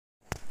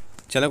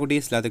சில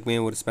குட்டீஸ் எல்லாத்துக்குமே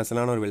ஒரு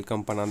ஸ்பெஷலான ஒரு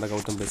வெல்கம் நான் தான்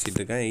கௌதம் பேசிகிட்டு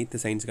இருக்கேன். 8th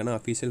சயின்ஸ்க்கான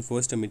official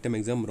first mid term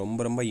exam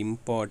ரொம்ப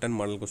இம்பார்ட்டன்ட்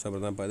மாடல்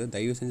கொஸ்டின் தான் பார்த்து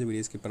தயவு செஞ்சு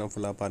வீடியோ ஸ்கிப் பண்ணால்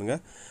ஃபுல்லாக பாருங்கள்.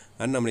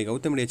 அண்ட் நம்மளுக்கு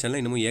கௌதம் மீடியா சேனல்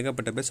இன்னமும்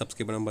ஏகப்பட்ட பேர்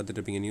சப்ஸ்கிரைப் பண்ணாமல் பார்த்துட்டு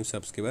இருப்பீங்க, நியூ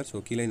சப்ஸ்கிரைபர்.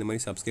 ஸோ கீழே இந்த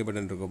மாதிரி சப்ஸ்கிரைப்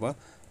பட்டன் இருக்குப்பா,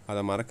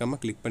 அதை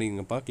மறக்காமல் கிளிக்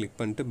பண்ணிங்கப்பா. கிளிக்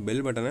பண்ணிட்டு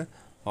பெல் பட்டனை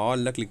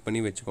ஆலில் கிளிக்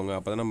பண்ணி வச்சுக்கோங்க.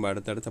 அப்போ தான் நம்ம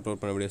அடுத்தடுத்து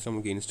அப்லோட் பண்ண வீடியோஸில்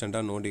உங்களுக்கு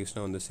இன்ஸ்டண்ட்டாக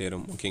நோட்டிஃபிகேஷனாக வந்து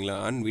சேரும். ஓகேங்களா?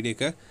 அண்ட்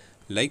வீடியோக்கு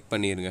லைக்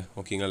பண்ணிடுங்க.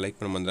 ஓகேங்களா? லைக்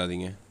பண்ண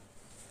வந்துடாதீங்க.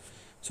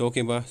 ஸோ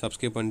ஓகேப்பா,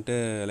 சப்ஸ்கிரைப் பண்ணிட்டு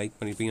லைக்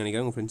பண்ணியிருப்பீங்க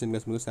நினைக்கிறேன். உங்கள் ஃப்ரெண்ட்ஸ் அண்ட்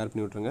கிளாஸ்மெண்ட்ஸ் ஷேர்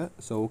பண்ணி விட்ருங்க.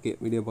 ஸோ ஓகே,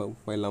 வீடியோ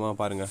போயிடலாமா?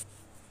 பாருங்கள்.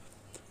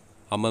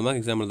 50 மார்க்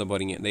எக்ஸாம் எழுத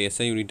போகிறீங்க. த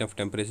SI unit of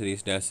temperature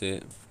is days.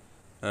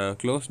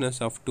 Closeness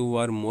of 2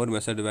 or more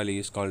measured value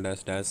is called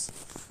as dash.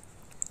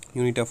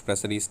 Unit of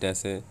pressure is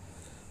dash.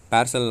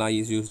 Parcel law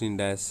is used in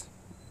dash.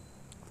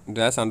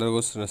 Dash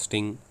undergoes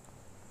rusting.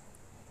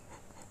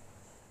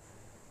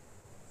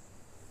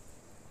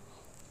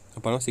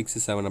 அப்புறம்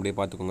 6, 7 அப்படியே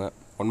பார்த்துக்கோங்க.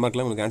 1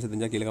 மார்க்கில் உங்களுக்கு answer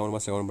தெரிஞ்சால் கீழே comment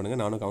பாக்ஸில் comment பண்ணுங்கள்.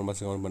 நானும் கமெண்ட்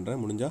பாக்ஸில் கமெண்ட் பண்ணுறேன்.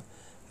 முடிஞ்சால்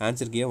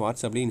ஆன்சர் கீழே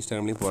வாட்ஸ்அப்லேயும்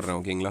இன்ஸ்டாகிராம்லேயும் போடுறேன்.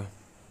 ஓகேங்களா?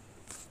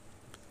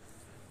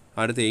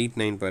 அடுத்து 8,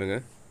 9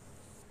 பாருங்கள்.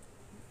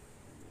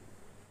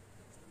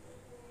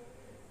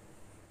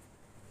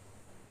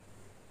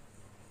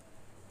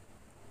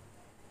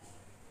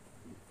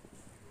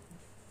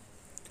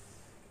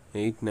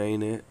 எயிட்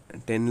 9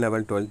 10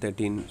 11 12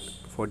 13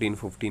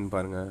 14 15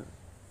 பாருங்கள்.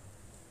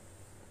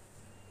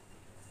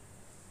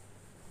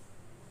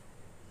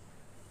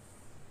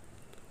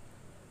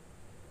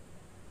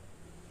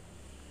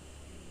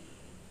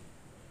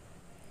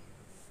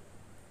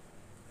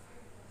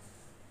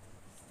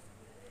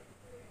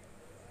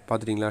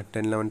 பார்த்துட்டிங்களா?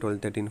 10 11 12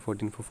 13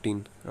 14 15.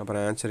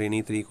 அப்புறம் answer any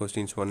 3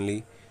 questions only.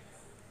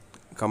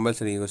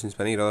 Compulsory questions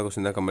பண்ணி 20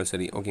 கொஸ்டின் தான்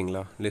கம்பல்சரி.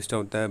 ஓகேங்களா? List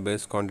out the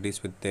best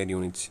quantities with their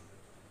units.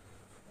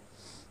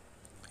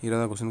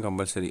 20 question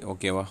compulsory.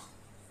 ஓகேவா?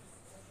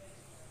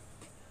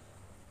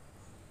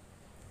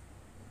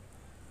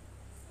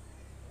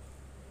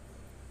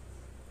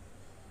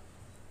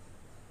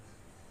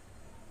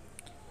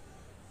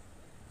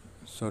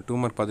 So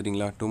 2 mark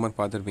பார்த்துட்டிங்களா? 2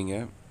 மார்க் பார்த்துருப்பீங்க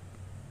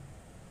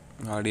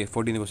already.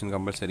 14 question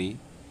compulsory.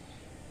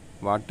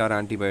 What are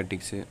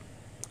antibiotics.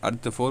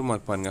 அடுத்து 4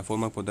 மார்க் பாருங்கள். 4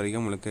 மார்க் பொறுத்த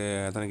வரைக்கும் உங்களுக்கு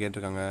எத்தனை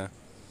கேட்டிருக்காங்க?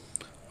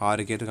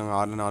 6 கேட்டிருக்காங்க.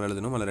 6ல் 4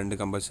 எழுதணும். அதில்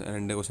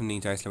 2 கொஸ்டின்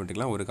நீங்கள் சாய்ஸில்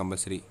விட்டுக்கலாம், ஒரு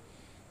compulsory.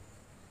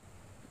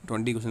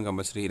 20 question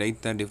compulsory.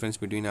 Right the difference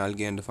between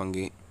algae and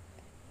fungi.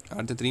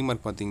 அடுத்து 3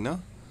 மார்க் பார்த்தீங்கன்னா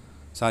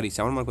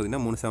 7 மார்க்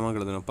பார்த்தீங்கன்னா 3 7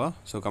 மார்க் எழுதணும்ப்பா.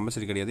 ஸோ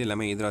கம்பல்சரி கிடையாது,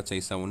 எல்லாமே எதிராக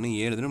சாய்ஸாக. ஒன்று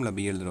ஏ எழுதணும், இல்லை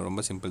பி எழுதணும்.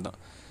 ரொம்ப சிம்பிள் தான்.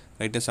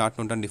 Right short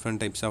note on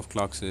different types of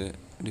clocks,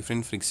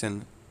 different friction,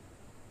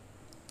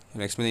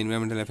 explain the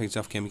environmental effects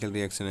of chemical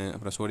reaction,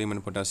 அப்புறம் சோடியம்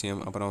அண்ட் பொட்டாசியம்,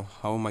 அப்புறம்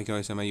how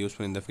மைக்ரோஆர்கானிசம் R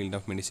useful in the field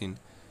of medicine,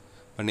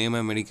 name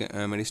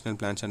medicinal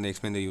plants and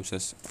explain the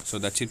uses. So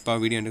that's இட்ப்பா.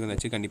 Video எனக்கு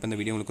வந்துச்சு. கண்டிப்பாக இந்த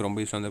video உங்களுக்கு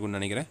ரொம்ப யூஸ்ஃபுல்லாக இருக்கும்னு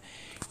நினைக்கிறேன்.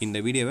 இந்த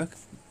வீடியோவை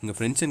உங்கள்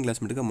ஃப்ரெண்ட்ஸ் அண்ட்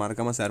கிளாஸ்மேட்டுக்கு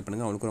மறக்காமல் ஷேர்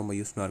பண்ணுங்கள், அவங்களுக்கும் ரொம்ப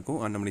யூஸ்ஃபுல்லாக இருக்கும்.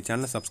 அண்ட் நம்ம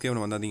சேனலில் சப்ஸ்கிரைப்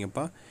பண்ண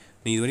வந்தாதீங்கப்பா.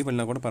 நீ இதுவரை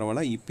பண்ணால் கூட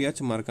பரவாயில்ல,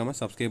 இப்போயாச்சும் மறக்காமல்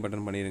சப்ஸ்கிரைப்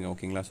பட்டன் பண்ணிடுங்க.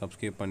 ஓகேங்களா?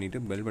 சப்ஸ்கிரைப்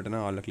பண்ணிவிட்டு பெல்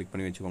பட்டனை ஆலில் கிளிக்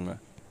பண்ணி வச்சுக்கோங்க.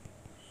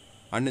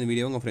 அண்ட் இந்த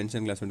வீடியோ உங்கள் ஃப்ரெண்ட்ஸ்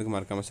அண்ட் கிளாஸ்மேட்டுக்கு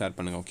மறக்காமல் ஷேர்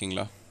பண்ணுங்கள்.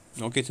 ஓகேங்களா?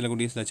 ஓகே, சில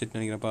குட்டீஸ் வச்சுட்டு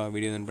நினைக்கிறப்பா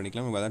வீடியோ தான்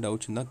பண்ணிக்கலாம். உங்களுக்கு ஏதாவது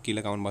டவுட்ஸ் இருந்தால்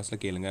கீழே கமெண்ட் பாக்ஸில்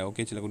கேளுங்க.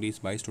 ஓகே சில குட்டீஸ்,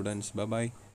 பை ஸ்டூடெண்ட்ஸ், பாய்.